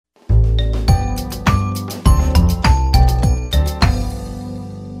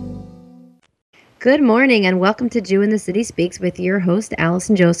Good morning and welcome to Jew in the City Speaks with your host,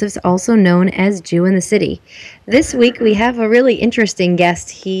 Allison Josephs, also known as Jew in the City. This week we have a really interesting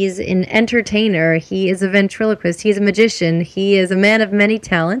guest. He's an entertainer, he is a ventriloquist, he's a magician, he is a man of many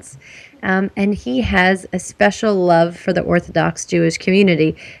talents, and he has a special love for the Orthodox Jewish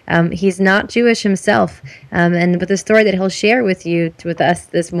community. He's not Jewish himself, and with the story that he'll share with us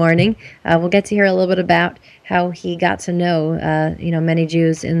this morning, we'll get to hear a little bit about how he got to know, many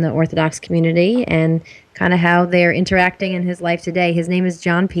Jews in the Orthodox community and kind of how they're interacting in his life today. His name is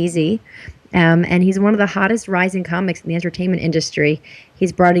John Pizzi, and he's one of the hottest rising comics in the entertainment industry.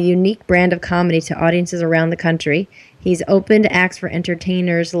 He's brought a unique brand of comedy to audiences around the country. He's opened acts for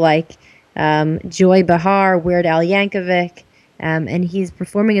entertainers like Joy Behar, Weird Al Yankovic, and he's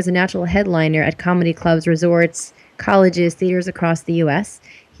performing as a natural headliner at comedy clubs, resorts, colleges, theaters across the U.S.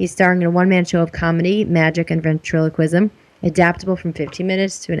 He's starring in a one-man show of comedy, magic, and ventriloquism, adaptable from 15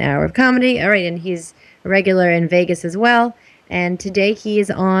 minutes to an hour of comedy. All right, and he's a regular in Vegas as well. And today he is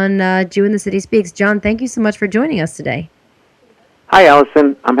on Jew in the City Speaks. John, thank you so much for joining us today. Hi,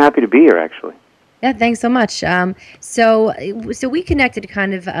 Allison. I'm happy to be here, actually. Yeah, thanks so much. So we connected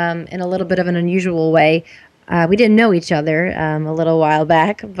kind of in a little bit of an unusual way. We didn't know each other a little while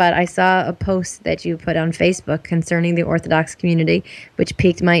back, but I saw a post that you put on Facebook concerning the Orthodox community, which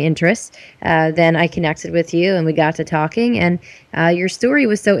piqued my interest. Then I connected with you, and we got to talking, and your story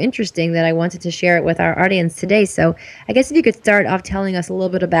was so interesting that I wanted to share it with our audience today. So I guess if you could start off telling us a little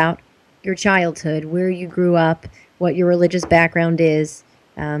bit about your childhood, where you grew up, what your religious background is,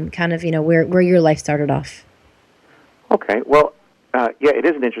 where your life started off. Okay. Well, it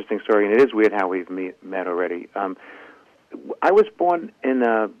is an interesting story, and it is weird how we've met already. I was born in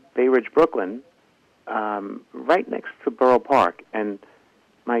Bay Ridge, Brooklyn, right next to Borough Park, and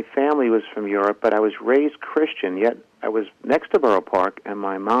my family was from Europe, but I was raised Christian, yet I was next to Borough Park, and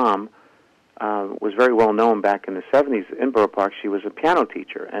my mom was very well known back in the 70s in Borough Park. She was a piano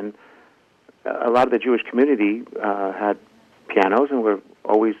teacher, and a lot of the Jewish community had pianos and were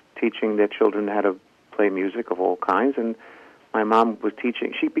always teaching their children how to play music of all kinds, and my mom was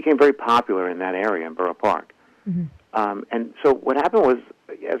teaching. She became very popular in that area in Borough Park. Mm-hmm. And so what happened was,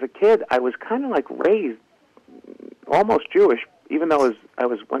 as a kid, I was kind of like raised almost Jewish, even though I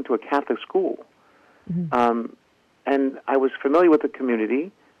went to a Catholic school. Mm-hmm. And I was familiar with the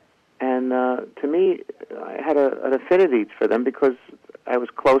community, and to me, I had an affinity for them because I was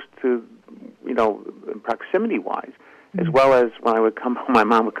close to, proximity-wise, mm-hmm. as well as when I would come home, my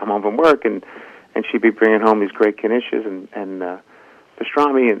mom would come home from work, and she'd be bringing home these great knishes and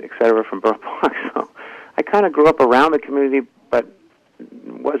pastrami and et cetera from Borough Park. So I kind of grew up around the community, but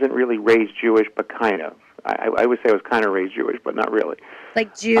wasn't really raised Jewish, but kind of. I would say I was kind of raised Jewish, but not really.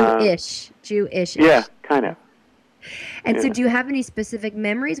 Like Jewish. Yeah, kind of. And so do you have any specific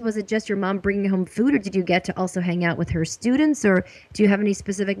memories? Was it just your mom bringing home food, or did you get to also hang out with her students, or do you have any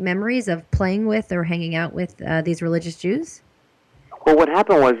specific memories of playing with or hanging out with these religious Jews? Well, what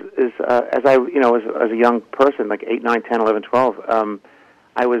happened was, as a young person, like 8, 9, 10, 11, 12,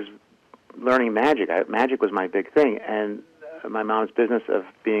 I was learning magic. Magic was my big thing, and my mom's business of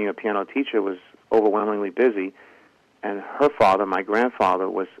being a piano teacher was overwhelmingly busy, and her father, my grandfather,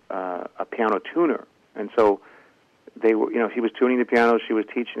 was a piano tuner, and so they were, he was tuning the piano, she was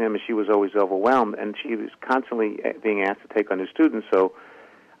teaching him, and she was always overwhelmed, and she was constantly being asked to take on new students. So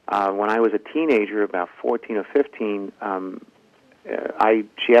when I was a teenager, about 14 or 15,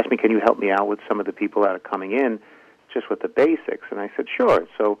 she asked me, can you help me out with some of the people that are coming in, just with the basics? And I said, sure.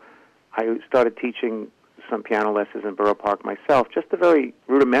 So I started teaching some piano lessons in Borough Park myself, just the very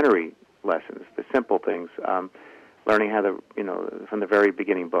rudimentary lessons, the simple things, learning how to, from the very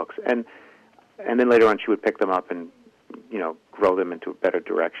beginning books. And then later on she would pick them up and, grow them into a better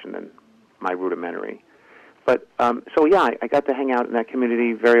direction than my rudimentary. But, I got to hang out in that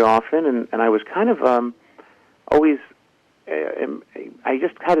community very often, and I was kind of always... I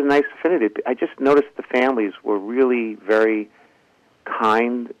just had a nice affinity. I just noticed the families were really very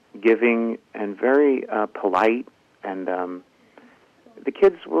kind, giving, and very polite, and the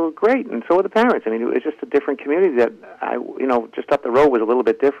kids were great, and so were the parents. I mean, it was just a different community that just up the road was a little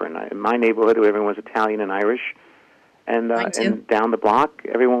bit different. In my neighborhood, everyone was Italian and Irish, and down the block,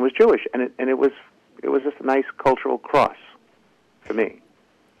 everyone was Jewish, and it was just a nice cultural cross for me.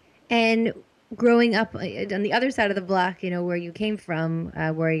 And growing up on the other side of the block, where you came from,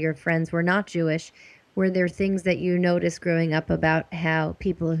 where your friends were not Jewish, were there things that you noticed growing up about how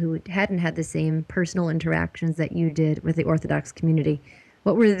people who hadn't had the same personal interactions that you did with the Orthodox community,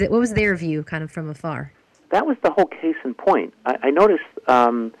 what was their view kind of from afar? That was the whole case in point. I noticed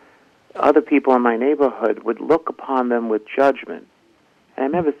other people in my neighborhood would look upon them with judgment, And I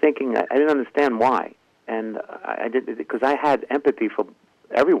remember thinking I didn't understand why, and I did, because I had empathy for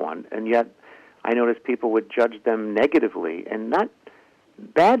everyone, and yet I noticed people would judge them negatively, and not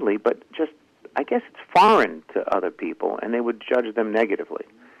badly, but just, I guess it's foreign to other people, and they would judge them negatively,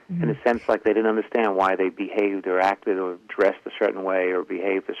 in a sense like they didn't understand why they behaved or acted or dressed a certain way or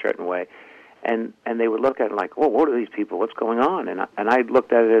behaved a certain way. And they would look at it like, well, what are these people? What's going on? And I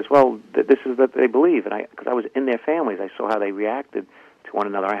looked at it as, well, this is what they believe. And because I was in their families, I saw how they reacted to one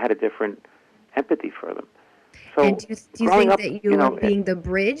another. I had a different empathy for them. So And do you growing think up, that you were being the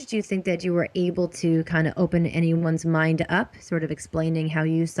bridge? Do you think that you were able to kind of open anyone's mind up, sort of explaining how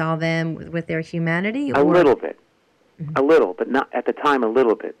you saw them with their humanity? a Or little bit. A little, but not at the time, a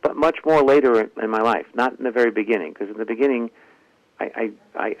little bit. But much more later in my life, not in the very beginning. Because in the beginning,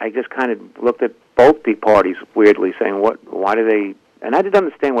 I just kind of looked at both parties weirdly, saying, why do they... And I didn't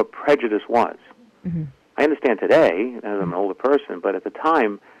understand what prejudice was. I understand today, as I'm an older person, but at the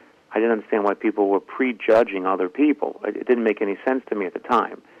time, I didn't understand why people were prejudging other people. It didn't make any sense to me at the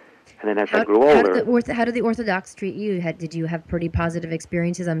time. And then as I grew older... How did the Orthodox treat you? Did you have pretty positive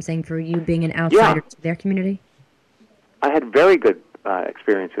experiences? I'm saying for you being an outsider to their community? I had very good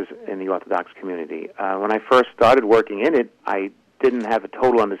experiences in the Orthodox community. When I first started working in it, I didn't have a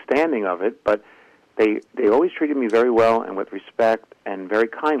total understanding of it, but they always treated me very well and with respect and very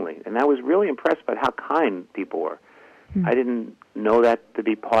kindly. And I was really impressed by how kind people were. I didn't know that to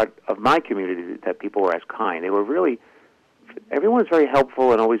be part of my community, that people were as kind. They were really... Everyone was very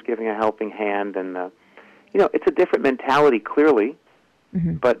helpful and always giving a helping hand. And, it's a different mentality, clearly,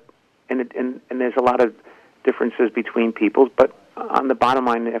 but and there's a lot of differences between peoples, but on the bottom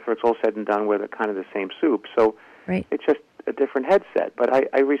line, after it's all said and done, we're kind of the same soup. So it's just a different headset. But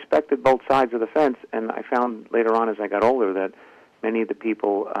I respected both sides of the fence, and I found later on as I got older that many of the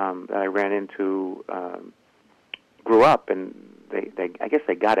people that I ran into grew up, and I guess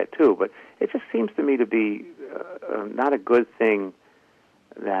they got it too. But it just seems to me to be not a good thing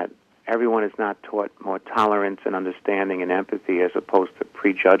that everyone is not taught more tolerance and understanding and empathy as opposed to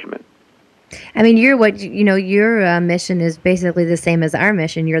prejudgment. I mean, your mission is basically the same as our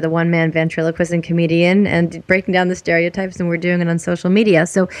mission. You're the one-man ventriloquist and comedian and breaking down the stereotypes, and we're doing it on social media.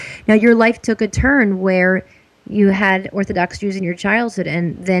 So now your life took a turn where you had Orthodox Jews in your childhood,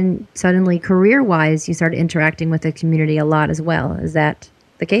 and then suddenly, career-wise, you started interacting with the community a lot as well. Is that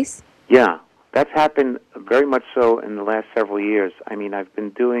the case? Yeah, that's happened very much so in the last several years. I mean, I've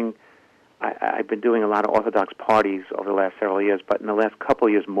been doing a lot of Orthodox parties over the last several years, but in the last couple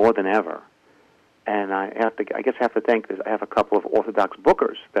of years more than ever. And I guess I have to thank this. I have a couple of Orthodox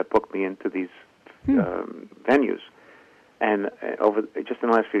bookers that book me into these venues. And just in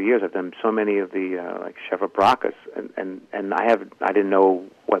the last few years, I've done so many of the like Sheva Brachas, and I didn't know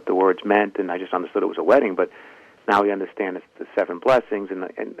what the words meant, and I just understood it was a wedding. But now we understand it's the 7 blessings, and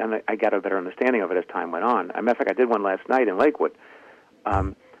I got a better understanding of it as time went on. As a matter of fact, I did one last night in Lakewood.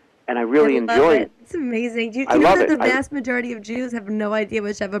 And I really enjoy it. It's amazing. You know that the vast majority of Jews have no idea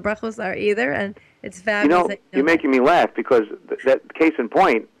what Sheva Brachos are either, and it's fabulous. You're making me laugh because that case in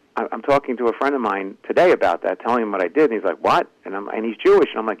point, I'm talking to a friend of mine today about that, telling him what I did, and he's like, "What?" And he's Jewish,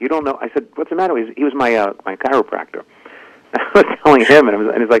 and I'm like, "You don't know?" I said, "What's the matter?" He was my chiropractor. I was telling him,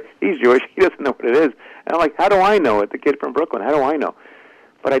 and he's like, "He's Jewish. He doesn't know what it is." And I'm like, "How do I know it? The kid from Brooklyn. How do I know?"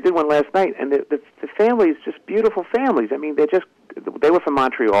 But I did one last night, and the families, just beautiful families. I mean, they were from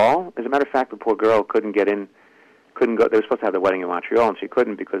Montreal. As a matter of fact, the poor girl couldn't go. They were supposed to have the wedding in Montreal, and she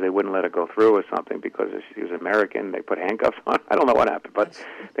couldn't because they wouldn't let her go through or something because she was American. They put handcuffs on her. I don't know what happened, but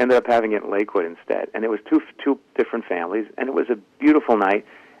they ended up having it in Lakewood instead. And it was two different families, and it was a beautiful night,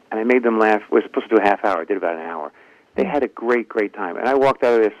 and I made them laugh. We were supposed to do a half hour. I did about an hour. They had a great, great time. And I walked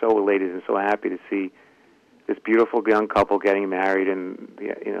out of there so elated and so happy to see this beautiful young couple getting married and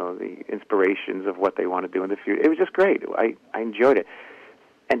the inspirations of what they want to do in the future. It was just great. I enjoyed it.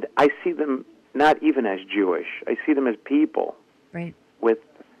 And I see them not even as Jewish. I see them as people with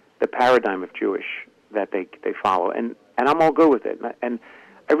the paradigm of Jewish that they follow. And I'm all good with it. And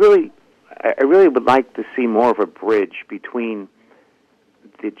I really would like to see more of a bridge between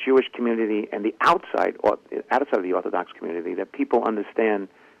the Jewish community and the outside of the Orthodox community, that people understand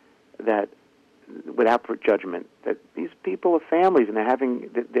that without judgment, that these people are families and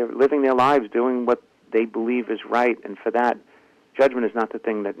they're living their lives doing what they believe is right, and for that, judgment is not the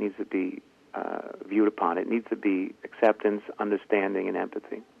thing that needs to be viewed upon. It needs to be acceptance, understanding, and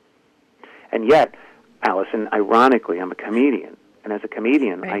empathy. And yet, Allison, ironically, I'm a comedian, and as a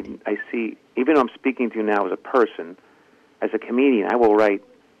comedian, I see, even though I'm speaking to you now as a person, as a comedian, I will write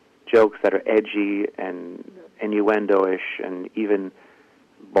jokes that are edgy and innuendo-ish and even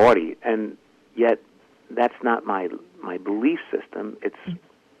bawdy, and yet that's not my my belief system. It's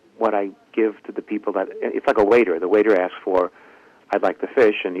what I give to the people that, it's like a waiter. The waiter asks for, I'd like the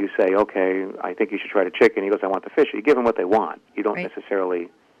fish, and you say, okay, I think you should try the chicken. He goes, I want the fish. You give them what they want. You don't necessarily,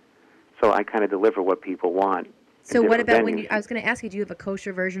 so I kind of deliver what people want. So what about when I was going to ask you, do you have a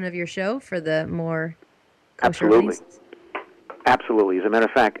kosher version of your show for the more kosher audience? Absolutely. As a matter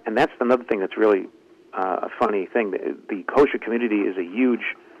of fact, and that's another thing that's really a funny thing. The kosher community is a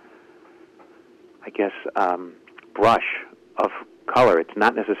huge, I guess, brush of color. It's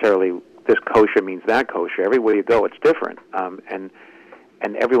not necessarily this kosher means that kosher. Everywhere you go, it's different. And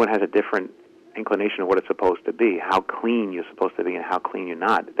everyone has a different inclination of what it's supposed to be, how clean you're supposed to be and how clean you're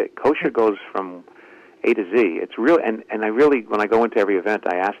not. The kosher goes from A to Z. It's real, and I really, when I go into every event,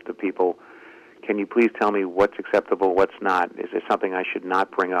 I ask the people, can you please tell me what's acceptable, what's not? Is there something I should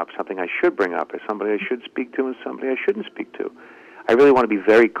not bring up, something I should bring up? Is somebody I should speak to and somebody I shouldn't speak to? I really want to be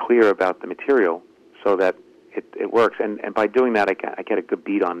very clear about the material so that it works. And by doing that, I get a good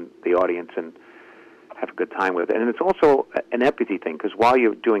beat on the audience and have a good time with it. And it's also an empathy thing, because while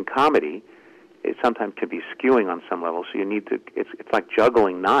you're doing comedy, it sometimes can be skewing on some level. So you need to, it's like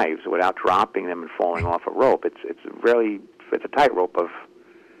juggling knives without dropping them and falling off a rope. It's a tightrope of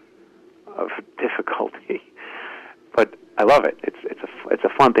difficulty, but I love it. It's a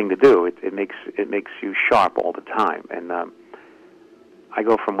fun thing to do. It makes you sharp all the time. And I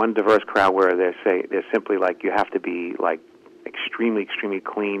go from one diverse crowd where they're simply like, you have to be like extremely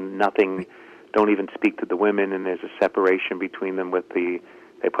clean. Nothing. Don't even speak to the women. And there's a separation between them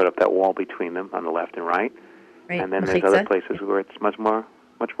they put up that wall between them on the left and right. And then there's other places where it's much more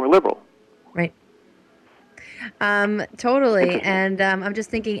liberal. Right. Totally. And I'm just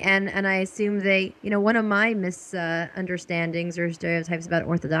thinking, and I assume one of my misunderstandings or stereotypes about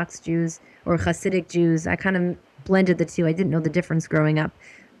Orthodox Jews or Hasidic Jews, I kind of blended the two. I didn't know the difference growing up.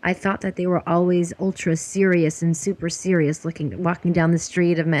 I thought that they were always ultra serious and super serious, walking down the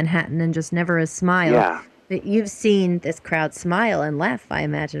street of Manhattan and just never a smile. Yeah. But you've seen this crowd smile and laugh, I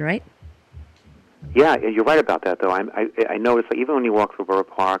imagine, right? Yeah, you're right about that, though. I noticed that even when you walk through Borough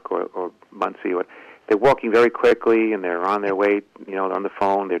Park or Muncie, they're walking very quickly and they're on their way, they're on the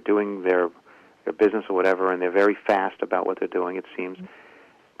phone, they're doing their business or whatever, and they're very fast about what they're doing, it seems.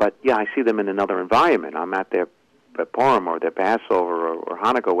 But, yeah, I see them in another environment. I'm at their Purim or their Passover or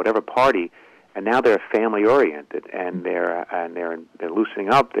Hanukkah, or whatever party, and now they're family-oriented, and they're loosening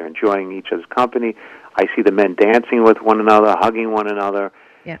up, they're enjoying each other's company. I see the men dancing with one another, hugging one another,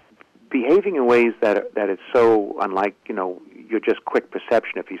 behaving in ways that it's so unlike, your just quick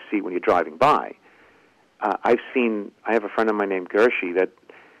perception if you see when you're driving by. I have a friend of mine named Gershie that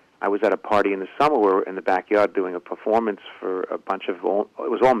I was at a party in the summer where we were in the backyard doing a performance for a bunch of, it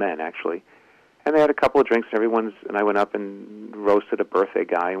was all men actually, and they had a couple of drinks and I went up and roasted a birthday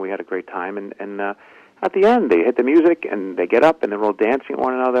guy and we had a great time and at the end they hit the music and they get up and they're all dancing with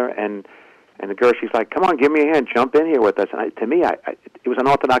one another and the Gershie's like, come on, give me a hand, jump in here with us. And to me, it was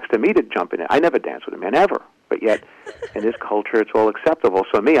unorthodox to me to jump in. I never danced with a man, ever. But yet, in this culture, it's all acceptable.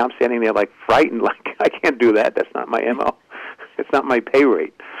 So me, I'm standing there like frightened, like I can't do that. That's not my MO. It's not my pay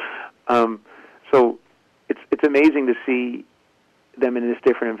rate. So it's amazing to see them in this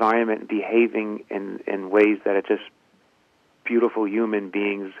different environment behaving in ways that are just beautiful human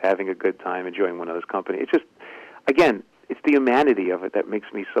beings having a good time, enjoying one another's company. It's just, again, it's the humanity of it that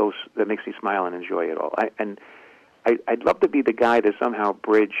makes me smile and enjoy it all. I'd love to be the guy to somehow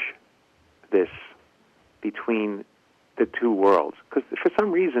bridge this between the two worlds, because for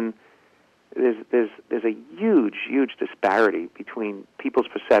some reason there's a huge disparity between people's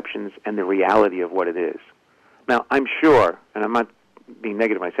perceptions and the reality of what it is. Now, I'm sure, and I'm not being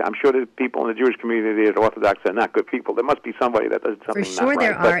negative when I say, I'm sure there's people in the Jewish community that are Orthodox that are not good people. There must be somebody that does something for sure not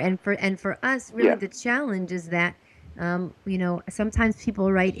there right. are, and for us, really, the challenge is that sometimes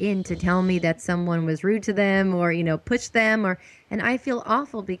people write in to tell me that someone was rude to them or pushed them, and I feel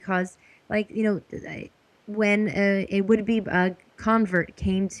awful because when a would-be convert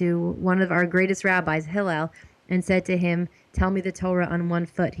came to one of our greatest rabbis, Hillel, and said to him, tell me the Torah on one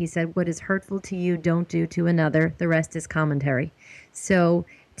foot. He said, what is hurtful to you, don't do to another. The rest is commentary. So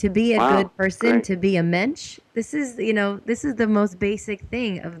to be a good person, great. To be a mensch, this is the most basic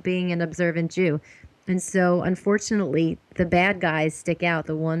thing of being an observant Jew. And so, unfortunately, the bad guys stick out,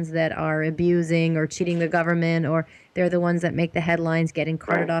 the ones that are abusing or cheating the government, or they're the ones that make the headlines, getting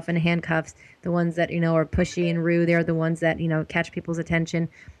carted off in handcuffs, the ones that, are pushy and rude, they're the ones that, catch people's attention.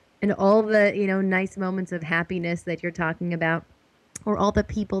 And all the, nice moments of happiness that you're talking about, or all the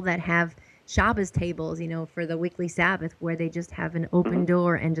people that have Shabbos tables, for the weekly Sabbath, where they just have an open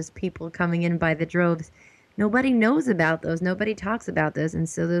door and just people coming in by the droves. nobody knows about those. Nobody talks about those. And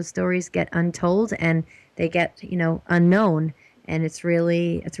so those stories get untold and they get, unknown. And it's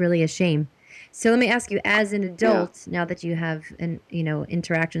really a shame. So let me ask you, as an Yeah. adult, now that you have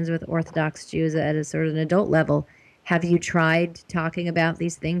interactions with Orthodox Jews at a sort of an adult level, have you tried talking about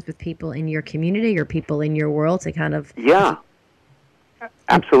these things with people in your community or people in your world to kind of, Yeah,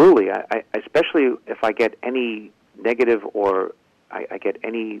 absolutely. I especially if I get any negative or I get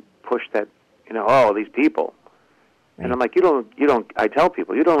any push that oh, these people, and right? I'm like, you don't. I tell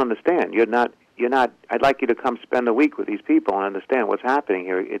people, you don't understand. You're not. I'd like you to come spend a week with these people and understand what's happening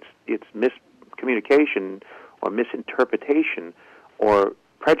here. It's miscommunication or misinterpretation or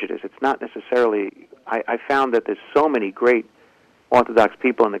prejudice. It's not necessarily. I found that there's so many great Orthodox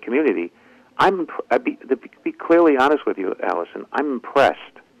people in the community. To be clearly honest with you, Allison, I'm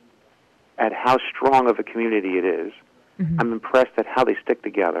impressed at how strong of a community it is. Mm-hmm. I'm impressed at how they stick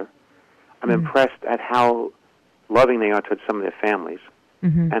together. I'm Mm-hmm. impressed at how loving they are towards some of their families,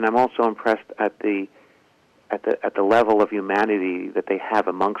 Mm-hmm. and I'm also impressed at the level of humanity that they have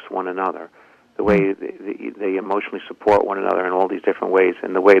amongst one another, the way they emotionally support one another in all these different ways,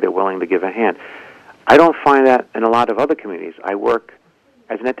 and the way they're willing to give a hand. I don't find that in a lot of other communities. I work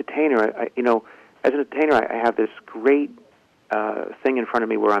as an entertainer. As an entertainer, I have this great thing in front of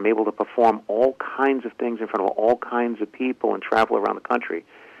me where I'm able to perform all kinds of things in front of all kinds of people and travel around the country.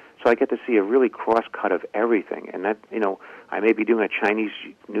 So I get to see a really cross-cut of everything. And that, I may be doing a Chinese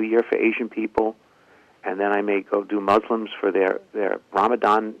New Year for Asian people, and then I may go do Muslims for their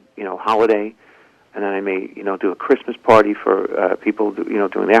Ramadan, holiday, and then I may, do a Christmas party for people,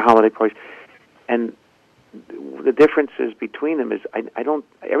 doing their holiday parties. And the differences between them is I don't.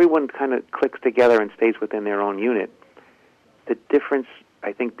 Everyone kind of clicks together and stays within their own unit. The difference,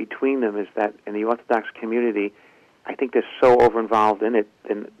 I think, between them is that in the Orthodox community, I think they're so over-involved in it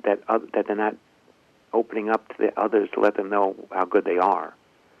that they're not opening up to the others to let them know how good they are.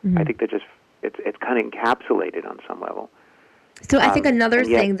 Mm-hmm. I think they're just it's kind of encapsulated on some level. So I think another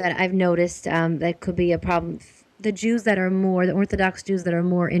yet, thing that I've noticed that could be a problem, the Orthodox Jews that are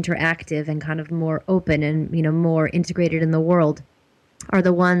more interactive and kind of more open and, more integrated in the world are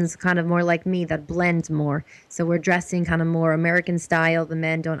the ones kind of more like me that blend more. So we're dressing kind of more American style. The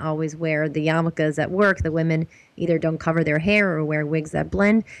men don't always wear the yarmulkes at work. The women either don't cover their hair or wear wigs that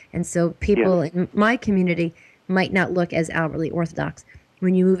blend. And so people in my community might not look as outwardly Orthodox.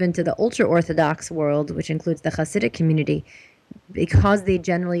 When you move into the ultra-Orthodox world, which includes the Hasidic community, because they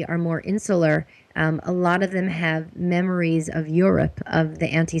generally are more insular, a lot of them have memories of Europe, of the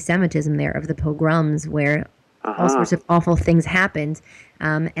anti-Semitism there, of the pogroms where all sorts of awful things happened.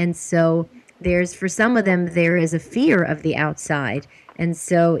 And so for some of them, there is a fear of the outside. And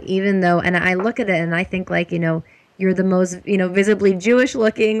so even though, and I look at it and I think like, you're the most, visibly Jewish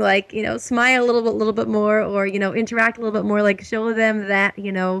looking, like, smile a little bit more or, interact a little bit more, like show them that,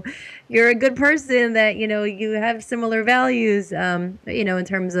 you're a good person, that, you have similar values, in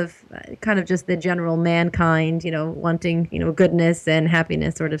terms of kind of just the general mankind, wanting, goodness and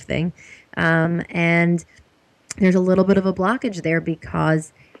happiness sort of thing. And there's a little bit of a blockage there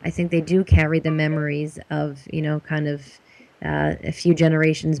because I think they do carry the memories of, kind of a few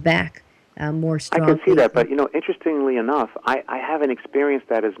generations back. More strongly. I can see that, but interestingly enough, I haven't experienced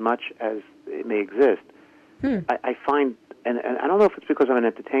that as much as it may exist. I find, and I don't know if it's because I'm an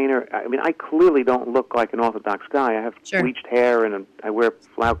entertainer. I mean, I clearly don't look like an Orthodox guy. I have bleached hair and I wear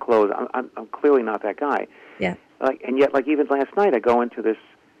flout clothes. I'm clearly not that guy. Yeah. And yet, even last night, I go into this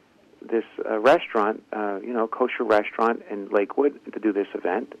restaurant, kosher restaurant in Lakewood to do this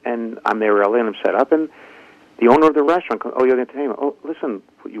event, and I'm there early and I'm set up and. The owner of the restaurant, you're the entertainer. Oh, listen,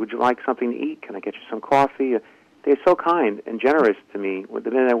 would you like something to eat? Can I get you some coffee? They're so kind and generous to me. The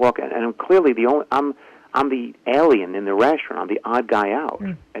minute I walk in, and I'm clearly I'm the alien in the restaurant. I'm the odd guy out,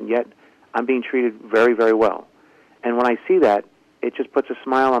 and yet I'm being treated very, very well. And when I see that, it just puts a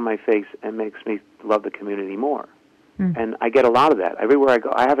smile on my face and makes me love the community more. And I get a lot of that everywhere I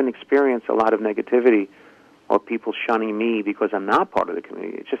go. I haven't experienced a lot of negativity or people shunning me because I'm not part of the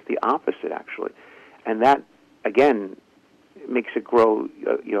community. It's just the opposite, actually, and that. Again, it makes it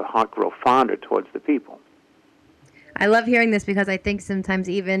your heart grow fonder towards the people. I love hearing this because I think sometimes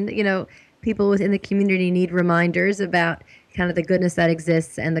even, people within the community need reminders about kind of the goodness that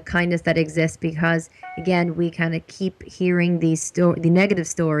exists and the kindness that exists because, again, we kind of keep hearing the negative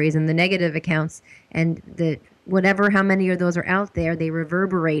stories and the negative accounts and how many of those are out there, they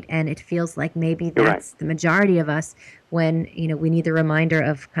reverberate and it feels like maybe that's the majority of us when, we need the reminder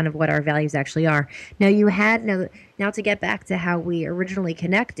of kind of what our values actually are. Now now to get back to how we originally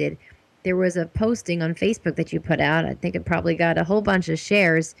connected, there was a posting on Facebook that you put out. I think it probably got a whole bunch of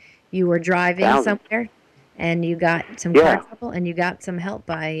shares. You were driving somewhere and you got some car Yeah, trouble, and you got some help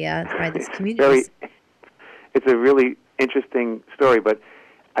by this community. very. It's a really interesting story, but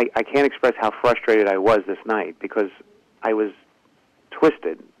I can't express how frustrated I was this night because I was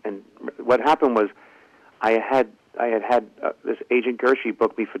twisted. And what happened was I had this agent Gershie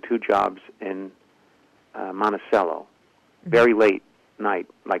booked me for 2 jobs in Monticello, very late night,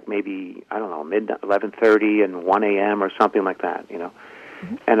 like maybe, I don't know, 11:30 and 1 a.m. or something like that, you know.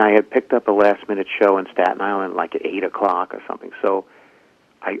 And I had picked up a last-minute show in Staten Island like at 8 o'clock or something. So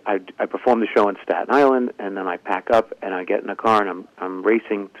I performed the show in Staten Island, and then I pack up and I get in the car and I'm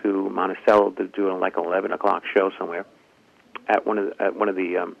racing to Monticello to do like an 11 o'clock show somewhere at one of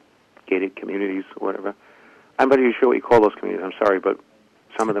the gated communities or whatever. I'm not even sure what you call those communities. I'm sorry, but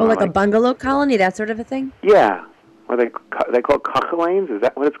some of them Oh, are like a bungalow colony, that sort of a thing? yeah. Are they called cuckoo-lanes? Is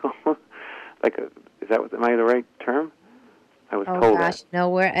that what it's called? Am I the right term? I was Oh told gosh, that. no,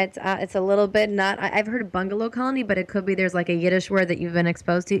 where it's a little bit not. I've heard of bungalow colony, but it could be there's like a Yiddish word that you've been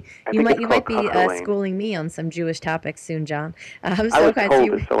exposed to. I You think might it's you called might be cuckoo-lane. schooling me on some Jewish topics soon, John. I So was kind. So told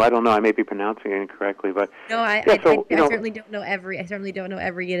you, this, so I don't know. I may be pronouncing it incorrectly, but no, I, yeah. I So I I certainly don't know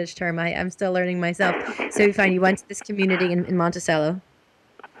every Yiddish term. I'm still learning myself. So you find you went to this community in Monticello.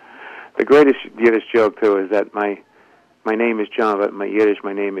 the greatest Yiddish joke too is that my name is John, but my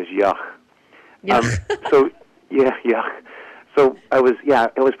name is Yach. Yeah. So yeah, Yach. So I was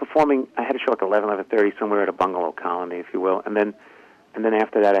performing. I had a show at 11:30 somewhere at a bungalow colony, if you will, and then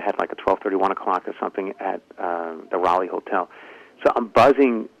after that I had like a 12:30, 1 o'clock or something at the Raleigh Hotel. So I'm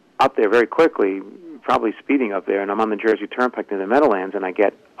buzzing up there very quickly, probably speeding up there, and I'm on the Jersey Turnpike near the Meadowlands, and I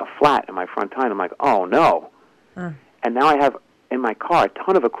get a flat in my front tire. And I'm like, oh no! And now I have in my car a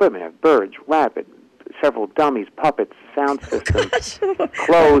ton of equipment. I have birds, rabbit, several dummies, puppets, sound system,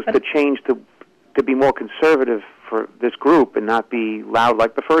 clothes to change to be more conservative for this group and not be loud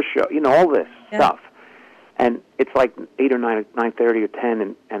like the first show. You know, all this stuff. And it's like 8 or 9, 9:30 or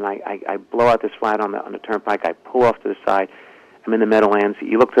 10, and I blow out this flat on the turnpike. I pull off to the side. I'm in the Meadowlands.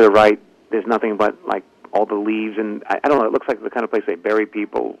 You look to the right. There's nothing but like all the leaves, and I don't know. It looks like the kind of place they bury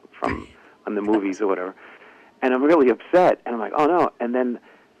people from on the movies or whatever. And I'm really upset. And I'm like, oh no. And then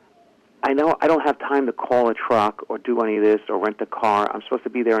I know I don't have time to call a truck or do any of this or rent a car. I'm supposed to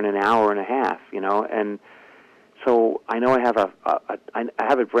be there in an hour and a half, you know. And so I know I have I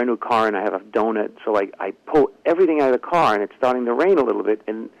have a brand new car and I have a donut. So like I pull everything out of the car and it's starting to rain a little bit,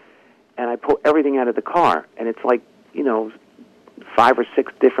 and I pull everything out of the car, and it's like, you know, 5 or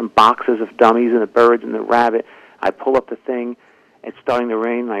 6 different boxes of dummies and the birds and the rabbit. I pull up the thing. It's starting to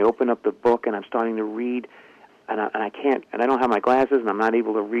rain. And I open up the book and I'm starting to read. And I can't, and I don't have my glasses, and I'm not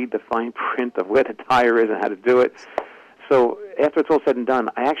able to read the fine print of where the tire is and how to do it. So after it's all said and done,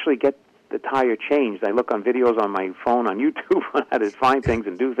 I actually get the tire changed. I look on videos on my phone on YouTube on how to find things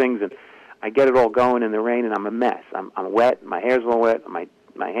and do things, and I get it all going in the rain, and I'm a mess. I'm wet, my hair's all wet, my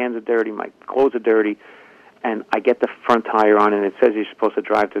hands are dirty, my clothes are dirty, and I get the front tire on, and it says you're supposed to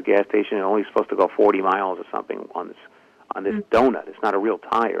drive to a gas station and only supposed to go 40 miles or something on this donut. It's not a real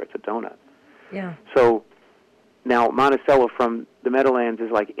tire; it's a donut. Yeah. So now, Monticello from the Meadowlands is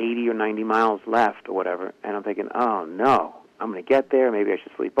like 80 or 90 miles left or whatever, and I'm thinking, oh, no, I'm going to get there. Maybe I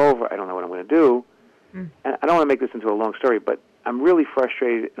should sleep over. I don't know what I'm going to do. And I don't want to make this into a long story, but I'm really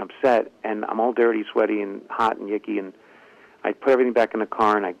frustrated and upset, and I'm all dirty, sweaty, and hot and yicky, and I put everything back in the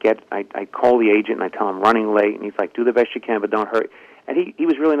car, and I call the agent, and I tell him I'm running late, and he's like, do the best you can, but don't hurry. And he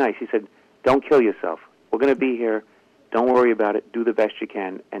was really nice. He said, don't kill yourself. We're going to be here. Don't worry about it. Do the best you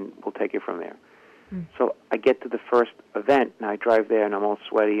can, and we'll take it from there. So I get to the first event, and I drive there, and I'm all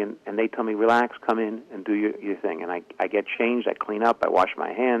sweaty, and they tell me, relax, come in, and do your thing. And I get changed, I clean up, I wash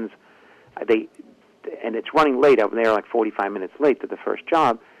my hands. And it's running late. I'm there like 45 minutes late to the first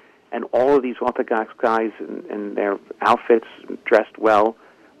job, and all of these Orthodox guys in their outfits, dressed well,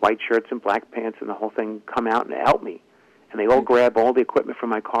 white shirts and black pants and the whole thing, come out and help me. And they all grab all the equipment from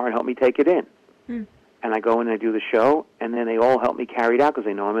my car and help me take it in. And I go in and I do the show, and then they all help me carry it out because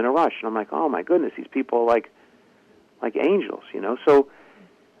they know I'm in a rush. And I'm like, oh, my goodness, these people are like angels, you know. So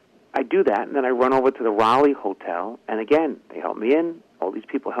I do that, and then I run over to the Raleigh Hotel, and again, they help me in. All these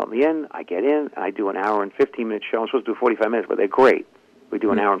people help me in. I get in, and I do an hour and 15-minute show. I'm supposed to do 45 minutes, but they're great. We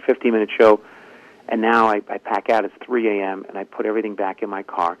do an hour and 15-minute show, and now I pack out. It's 3 a.m., and I put everything back in my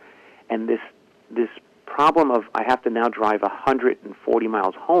car. And this problem of I have to now drive 140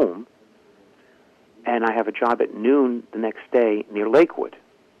 miles home, and I have a job at noon the next day near Lakewood.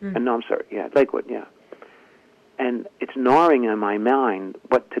 And no, I'm sorry, Lakewood, yeah. And it's gnawing on my mind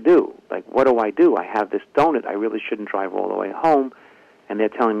what to do. Like, what do I do? I have this donut. I really shouldn't drive all the way home. And they're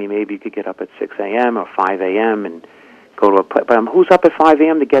telling me maybe you could get up at 6 a.m. or 5 a.m. and go to a place. But who's up at 5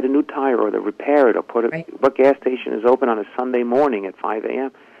 a.m. to get a new tire or to repair it or put it? Right. What gas station is open on a Sunday morning at 5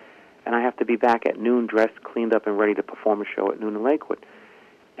 a.m.? And I have to be back at noon, dressed, cleaned up, and ready to perform a show at noon in Lakewood.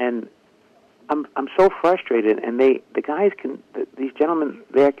 And I'm so frustrated. And these gentlemen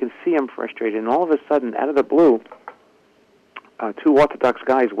there can see I'm frustrated. And all of a sudden, out of the blue, two Orthodox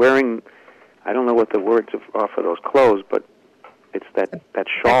guys wearing, I don't know what the words are for those clothes, but it's that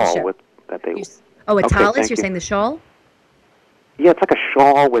shawl with that they. A tallis? You're saying the shawl? Yeah, it's like a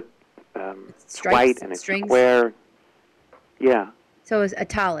shawl with stripes, white and it's strings. Square. Yeah. So it's a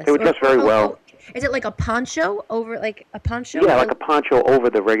tallis. They were dressed very well. Is it like a poncho over, like a poncho? Yeah, like a poncho over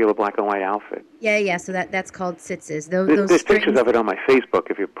the regular black and white outfit. Yeah. So that's called tzitzis. There's pictures of it on my Facebook.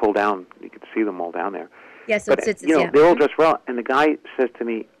 If you pull down, you can see them all down there. Yeah, so it's tzitzis, yeah. They're all dressed well. And the guy says to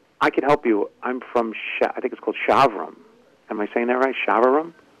me, I could help you. I'm from, I think it's called Shavram. Am I saying that right?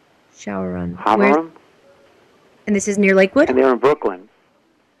 Shavaram? Havaram. And this is near Lakewood? And they're in Brooklyn.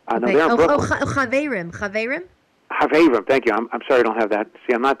 Okay. No, they're in Brooklyn. Chaverim. Chaverim, thank you. I'm sorry I don't have that.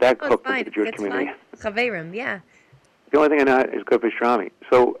 See, I'm not that cooked with the Jewish community. Chaverim, yeah. The only thing I know is good pastrami.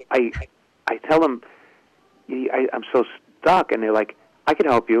 So I tell them, I'm so stuck, and they're like, I can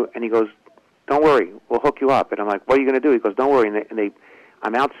help you. And he goes, don't worry, we'll hook you up. And I'm like, what are you going to do? He goes, don't worry. And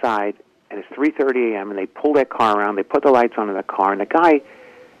I'm outside, and it's 3:30 a.m., and they pull their car around. They put the lights on in the car, and the guy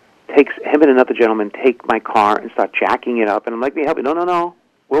him and another gentleman take my car and start jacking it up. And I'm like, let me help you. No,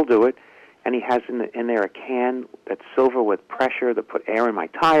 we'll do it. And he has in there a can that's silver with pressure that put air in my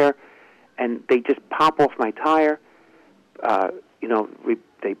tire, and they just pop off my tire.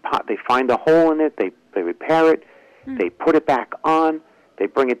 They find a hole in it. They repair it. They put it back on. They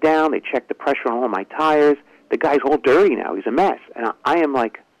bring it down. They check the pressure on all my tires. The guy's all dirty now. He's a mess. And I am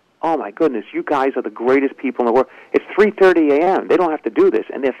like, oh, my goodness, you guys are the greatest people in the world. It's 3:30 a.m. They don't have to do this,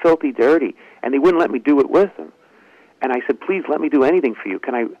 and they're filthy dirty, and they wouldn't let me do it with them. And I said, please let me do anything for you.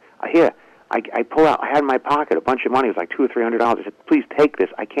 Can I pull out, I had in my pocket a bunch of money. It was like $200 or $300. I said, please take this.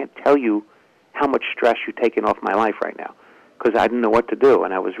 I can't tell you how much stress you're taking off my life right now, because I didn't know what to do,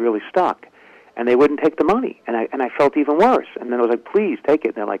 and I was really stuck. And they wouldn't take the money, and I felt even worse. And then I was like, please take it.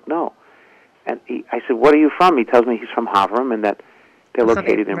 And they're like, no. And I said, what are you from? He tells me he's from Havram, and that they're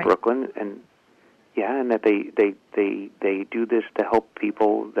located in Brooklyn, and that they do this to help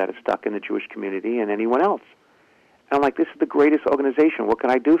people that are stuck in the Jewish community and anyone else. And I'm like, this is the greatest organization. What can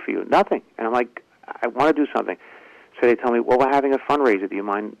I do for you? Nothing. And I'm like, I want to do something. So they tell me, well, we're having a fundraiser. Do you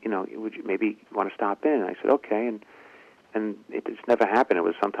mind, would you maybe want to stop in? And I said, okay. And it's never happened. It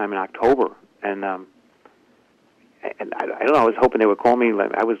was sometime in October. And I don't know, I was hoping they would call me.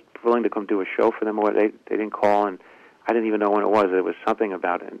 I was willing to come do a show for them, or they didn't call, and I didn't even know when it was. There was something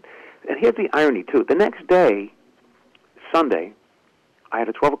about it. And here's the irony, too. The next day, Sunday, I had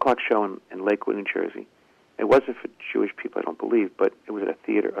a 12 o'clock show in Lakewood, New Jersey. It wasn't for Jewish people, I don't believe, but it was at a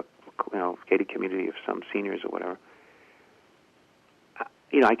theater, a gated community of some seniors or whatever.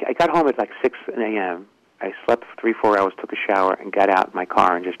 I got home at like 6 a.m. I slept for 3-4 hours, took a shower, and got out in my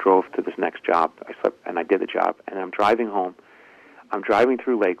car and just drove to this next job. I slept, and I did the job. And I'm driving home. I'm driving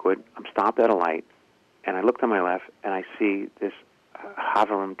through Lakewood. I'm stopped at a light, and I look to my left, and I see this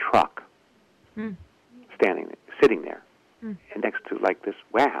Havarim truck sitting there, next to like this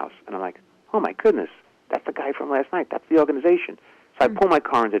warehouse. And I'm like, oh my goodness, that's the guy from last night. That's the organization. So I pull my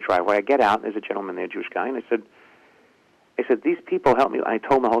car into the driveway. I get out, and there's a gentleman there, a Jewish guy, and I said, these people help me. I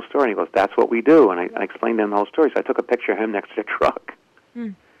told him the whole story, and he goes, that's what we do. And I explained to him the whole story. So I took a picture of him next to the truck.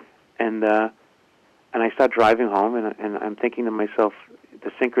 And I started driving home, and I'm thinking to myself,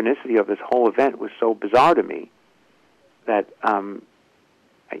 the synchronicity of this whole event was so bizarre to me that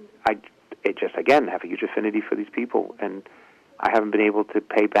it just, again, have a huge affinity for these people. And I haven't been able to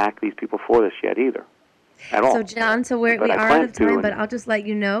pay back these people for this yet either, at all. So, John, we are out of time, but I'll just let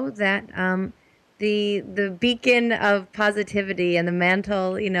you know that the beacon of positivity and the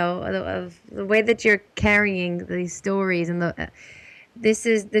mantle, of the way that you're carrying these stories, and this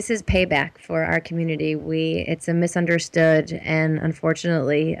is payback for our community. It's a misunderstood and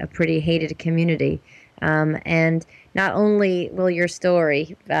unfortunately a pretty hated community. And not only will your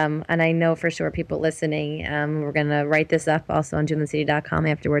story, and I know for sure people listening, we're going to write this up also on JewInTheCity.com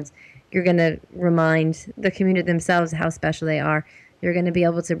afterwards. You're going to remind the community themselves how special they are. You're going to be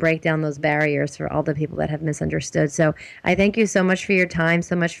able to break down those barriers for all the people that have misunderstood. So I thank you so much for your time,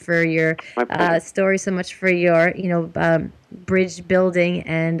 so much for your story, so much for your bridge building,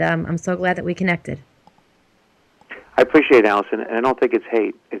 and I'm so glad that we connected. I appreciate it, Allison, and I don't think it's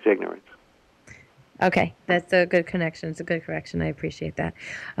hate, it's ignorance. Okay, that's a good connection. It's a good correction. I appreciate that.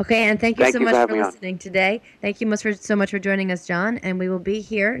 Okay, and thank you so much for listening today. Thank you so much for joining us, John, and we will be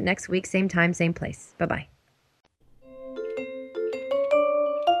here next week, same time, same place. Bye-bye.